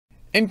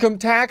Income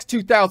tax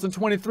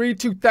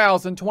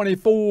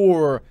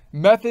 2023-2024.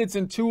 Methods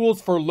and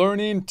tools for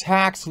learning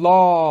tax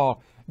law.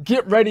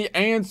 Get ready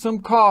and some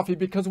coffee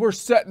because we're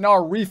setting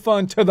our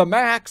refund to the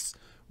max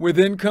with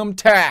income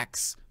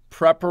tax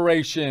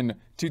preparation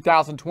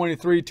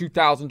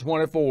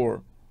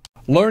 2023-2024.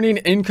 Learning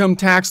income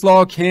tax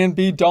law can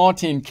be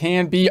daunting,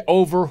 can be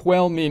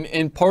overwhelming,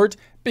 in part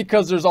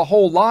because there's a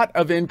whole lot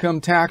of income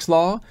tax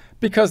law,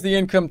 because the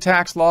income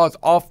tax law is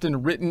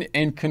often written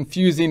in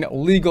confusing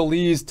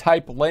legalese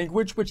type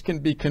language, which can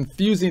be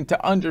confusing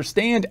to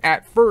understand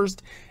at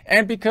first,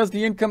 and because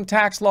the income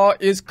tax law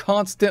is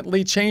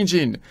constantly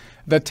changing.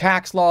 The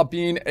tax law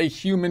being a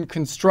human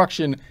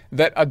construction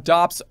that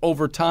adopts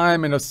over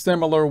time in a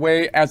similar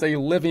way as a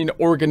living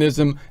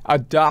organism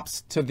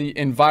adopts to the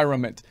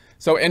environment.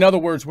 So in other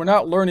words, we're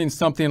not learning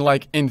something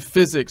like in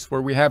physics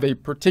where we have a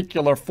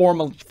particular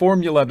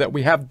formula that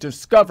we have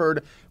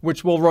discovered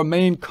which will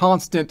remain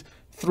constant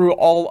through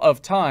all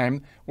of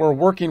time. We're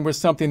working with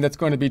something that's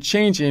going to be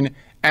changing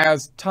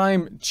as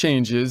time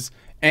changes,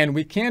 and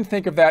we can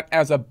think of that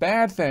as a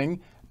bad thing,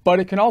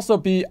 but it can also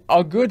be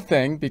a good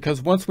thing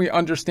because once we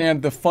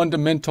understand the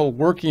fundamental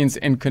workings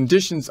and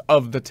conditions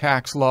of the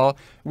tax law,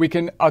 we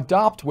can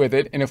adopt with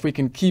it. And if we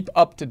can keep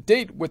up to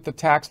date with the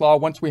tax law,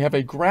 once we have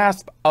a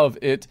grasp of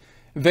it,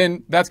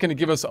 then that's going to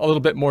give us a little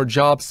bit more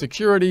job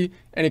security,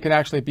 and it can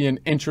actually be an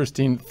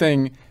interesting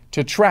thing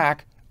to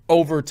track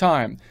over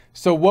time.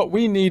 So what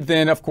we need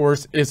then, of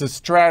course, is a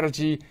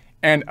strategy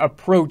and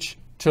approach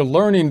to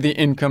learning the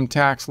income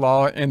tax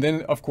law, and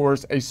then, of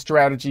course, a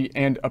strategy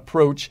and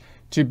approach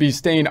to be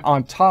staying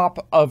on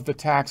top of the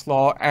tax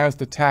law as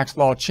the tax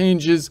law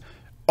changes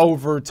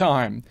over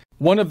time.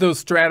 One of those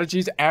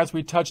strategies, as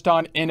we touched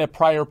on in a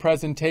prior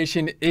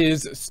presentation,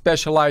 is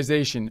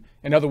specialization.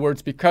 In other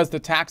words, because the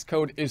tax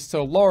code is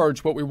so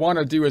large, what we want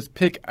to do is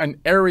pick an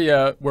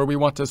area where we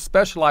want to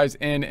specialize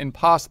in and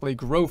possibly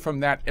grow from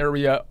that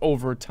area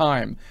over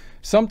time.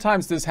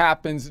 Sometimes this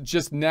happens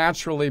just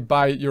naturally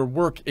by your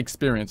work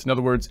experience. In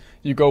other words,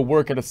 you go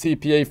work at a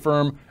CPA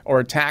firm or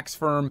a tax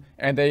firm,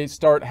 and they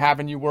start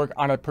having you work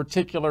on a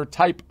particular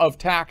type of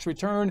tax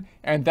return,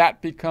 and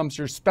that becomes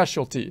your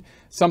specialty.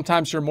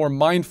 Sometimes you're more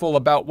mindful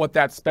about what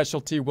that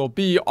specialty will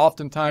be.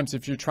 Oftentimes,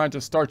 if you're trying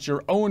to start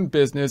your own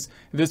business,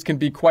 this can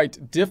be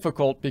quite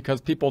difficult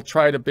because people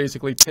try to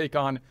basically take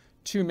on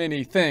too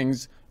many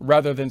things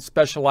rather than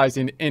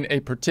specializing in a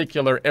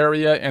particular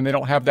area, and they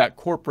don't have that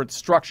corporate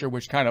structure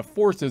which kind of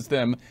forces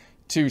them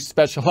to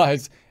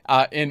specialize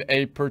in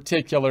a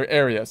particular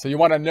area. So you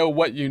want to know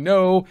what you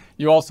know.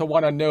 You also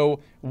want to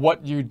know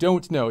what you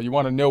don't know. You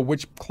want to know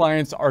which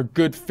clients are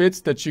good fits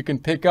that you can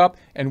pick up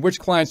and which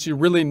clients you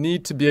really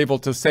need to be able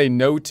to say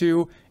no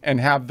to and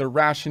have the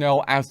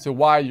rationale as to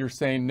why you're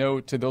saying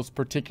no to those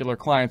particular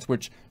clients,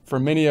 which for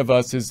many of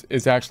us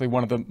is actually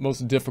one of the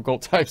most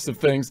difficult types of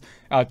things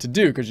to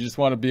do, because you just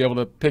want to be able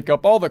to pick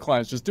up all the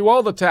clients, just do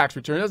all the tax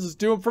returns, let's just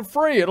do them for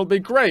free, it'll be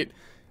great.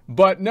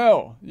 But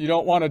no, you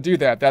don't want to do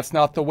that. That's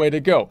not the way to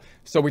go.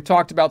 So we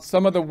talked about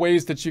some of the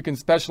ways that you can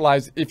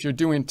specialize if you're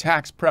doing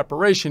tax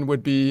preparation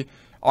would be,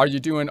 are you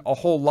doing a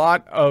whole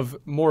lot of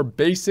more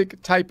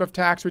basic type of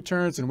tax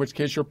returns, in which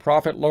case your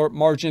profit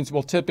margins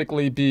will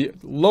typically be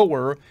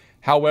lower.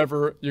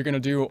 However, you're going to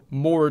do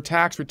more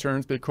tax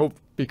returns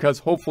because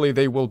hopefully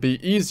they will be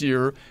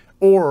easier.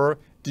 Or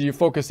do you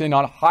focus in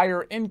on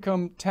higher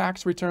income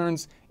tax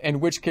returns, in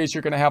which case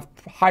you're going to have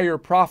higher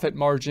profit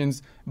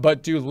margins,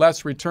 but do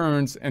less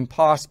returns and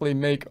possibly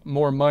make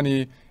more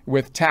money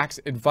with tax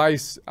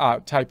advice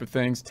type of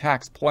things,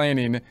 tax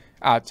planning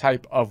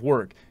type of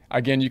work.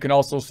 Again, you can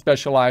also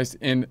specialize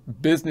in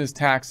business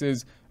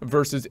taxes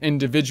versus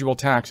individual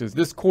taxes.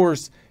 This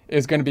course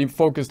is going to be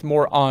focused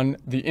more on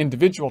the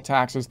individual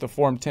taxes, the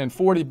Form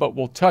 1040, but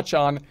we'll touch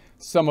on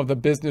some of the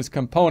business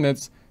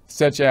components,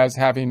 such as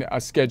having a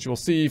Schedule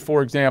C,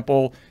 for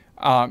example,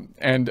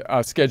 and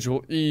a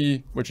Schedule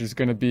E, which is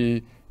going to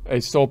be a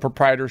sole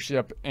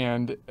proprietorship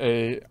and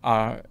the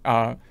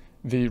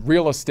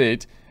real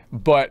estate.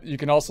 But you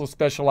can also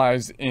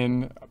specialize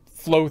in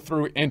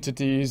flow-through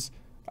entities,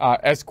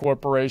 S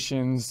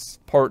corporations,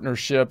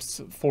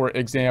 partnerships, for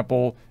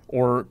example,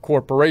 or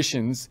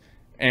corporations,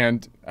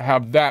 and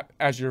have that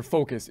as your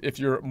focus. If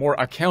you're more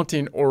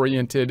accounting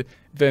oriented,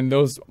 then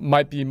those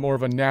might be more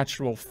of a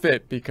natural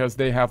fit because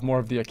they have more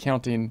of the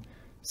accounting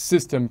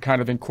system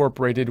kind of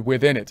incorporated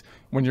within it.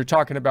 When you're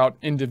talking about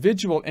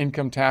individual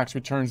income tax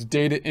returns,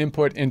 data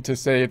input into,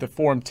 say, the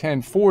Form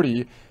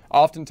 1040,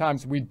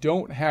 oftentimes we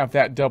don't have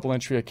that double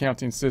entry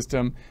accounting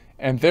system,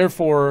 and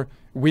therefore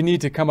we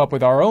need to come up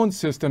with our own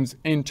systems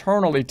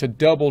internally to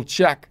double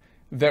check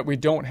that we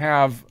don't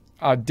have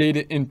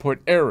data input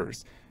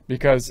errors.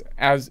 Because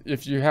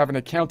if you have an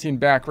accounting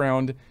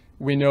background,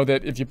 we know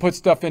that if you put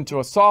stuff into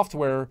a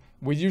software,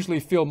 we usually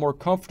feel more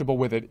comfortable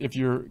with it. If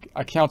your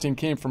accounting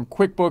came from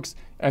QuickBooks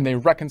and they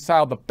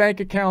reconcile the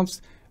bank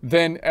accounts,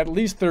 then at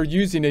least they're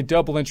using a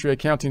double entry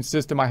accounting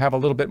system. I have a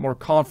little bit more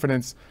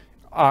confidence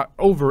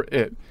over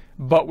it.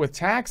 But with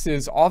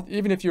taxes,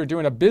 even if you're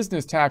doing a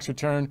business tax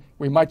return,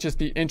 we might just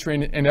be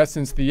entering, in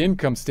essence, the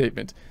income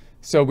statement.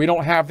 So we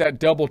don't have that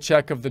double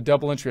check of the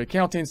double entry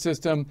accounting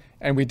system,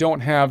 and we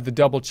don't have the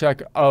double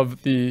check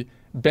of the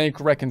bank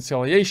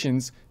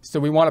reconciliations. So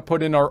we want to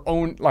put in our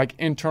own like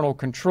internal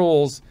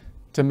controls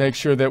to make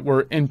sure that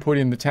we're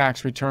inputting the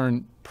tax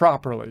return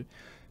properly.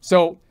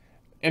 So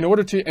in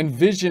order to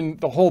envision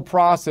the whole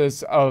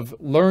process of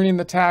learning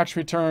the tax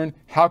return,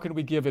 how can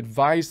we give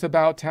advice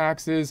about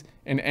taxes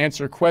and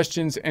answer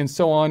questions and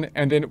so on,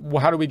 and then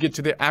how do we get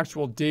to the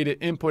actual data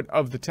input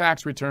of the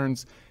tax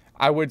returns,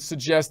 I would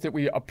suggest that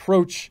we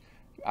approach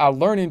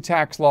learning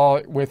tax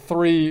law with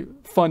 3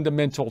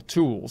 fundamental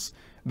tools.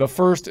 The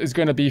first is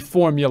going to be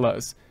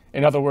formulas.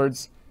 In other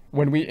words,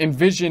 when we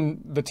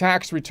envision the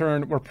tax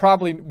return,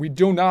 we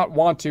do not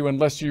want to,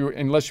 unless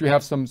you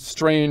have some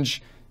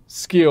strange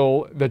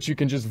skill that you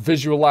can just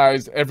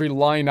visualize every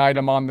line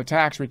item on the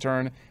tax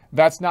return.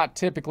 That's not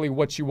typically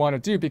what you want to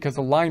do, because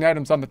the line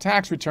items on the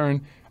tax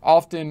return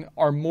often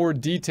are more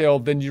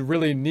detailed than you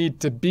really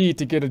need to be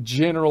to get a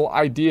general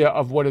idea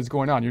of what is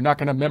going on. You're not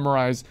going to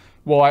memorize,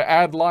 well, I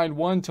add line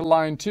 1 to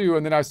line 2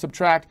 and then I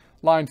subtract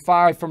line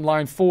 5 from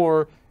line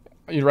 4.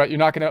 You're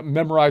not going to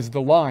memorize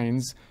the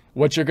lines.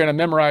 What you're going to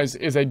memorize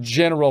is a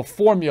general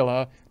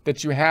formula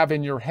that you have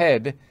in your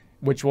head,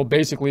 which will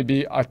basically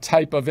be a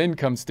type of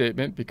income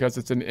statement because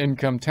it's an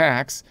income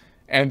tax.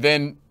 And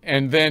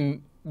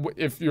then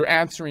if you're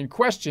answering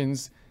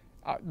questions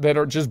that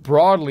are just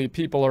broadly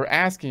people are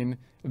asking,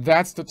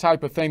 that's the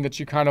type of thing that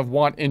you kind of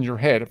want in your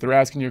head. If they're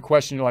asking you a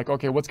question, you're like,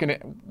 okay, what's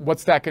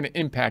that going to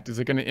impact? Is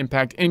it going to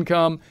impact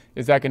income?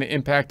 Is that going to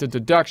impact a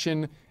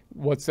deduction?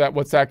 What's that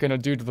going to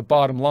do to the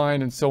bottom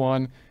line, and so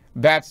on?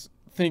 That's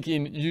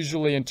thinking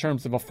usually in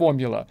terms of a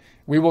formula.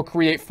 We will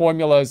create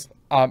formulas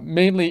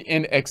mainly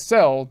in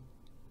Excel,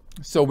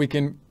 so we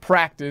can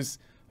practice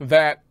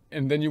that,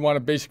 and then you want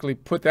to basically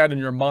put that in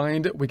your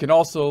mind. We can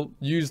also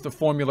use the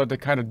formula to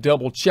kind of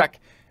double check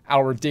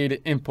our data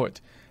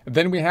input.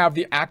 Then we have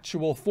the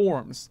actual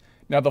forms.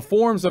 Now the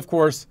forms, of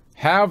course,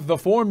 have the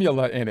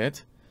formula in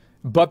it,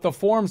 but the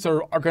forms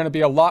are going to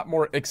be a lot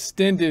more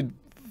extended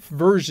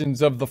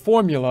versions of the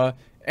formula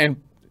and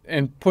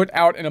put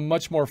out in a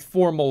much more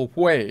formal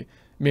way,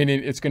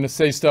 meaning it's going to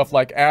say stuff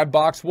like add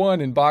box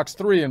 1 and box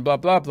 3 and blah,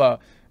 blah, blah.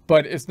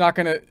 But it's not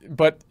going to,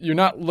 but you're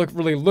not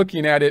really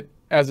looking at it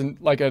as an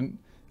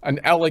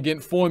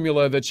elegant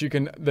formula that you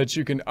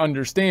can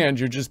understand.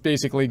 You're just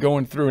basically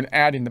going through and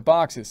adding the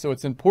boxes. So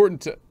it's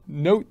important to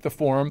note the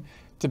form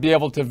to be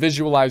able to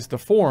visualize the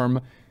form,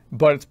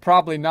 but it's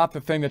probably not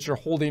the thing that you're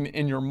holding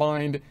in your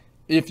mind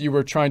if you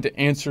were trying to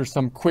answer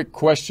some quick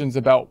questions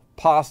about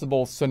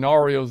possible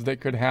scenarios that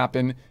could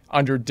happen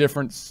under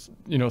different,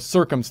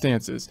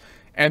 circumstances.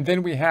 And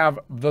then we have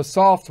the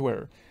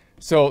software.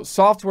 So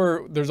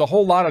software, there's a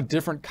whole lot of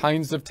different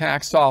kinds of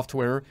tax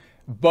software,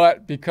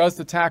 but because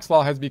the tax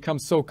law has become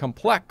so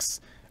complex,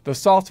 the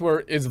software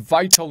is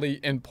vitally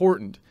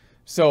important.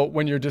 So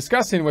when you're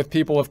discussing with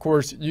people, of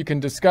course, you can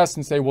discuss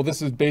and say, well,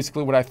 this is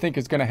basically what I think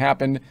is going to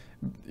happen.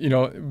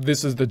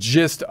 This is the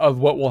gist of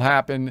what will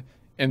happen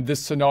in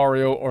this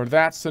scenario or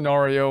that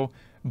scenario.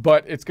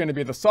 But it's going to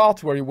be the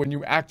software when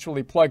you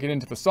actually plug it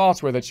into the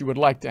software that you would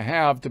like to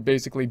have to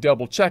basically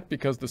double check,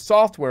 because the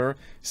software,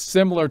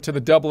 similar to the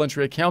double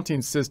entry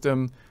accounting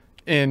system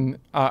in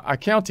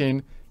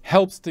accounting,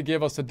 helps to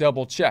give us a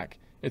double check.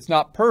 It's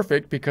not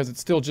perfect because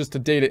it's still just a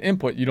data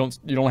input. You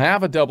don't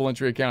have a double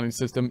entry accounting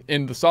system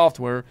in the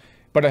software,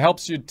 but it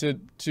helps you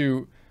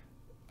to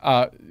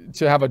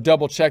have a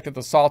double check that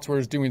the software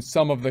is doing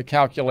some of the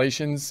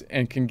calculations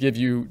and can give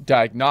you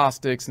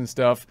diagnostics and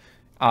stuff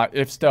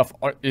if stuff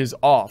is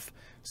off.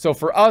 So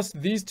for us,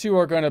 these two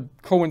are going to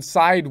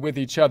coincide with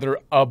each other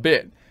a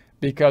bit,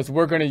 because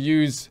we're going to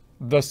use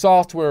the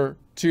software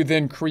to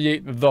then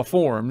create the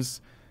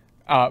forms.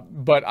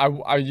 But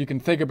you can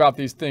think about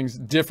these things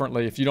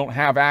differently. If you don't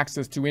have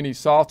access to any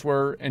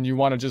software and you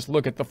want to just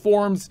look at the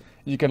forms,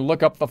 you can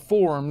look up the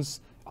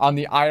forms on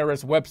the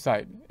IRS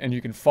website and you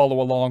can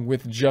follow along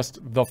with just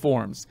the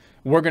forms.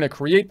 We're going to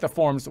create the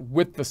forms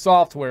with the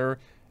software.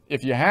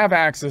 If you have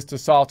access to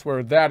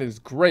software, that is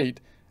great.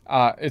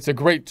 It's a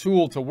great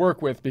tool to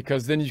work with,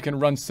 because then you can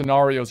run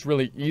scenarios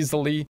really easily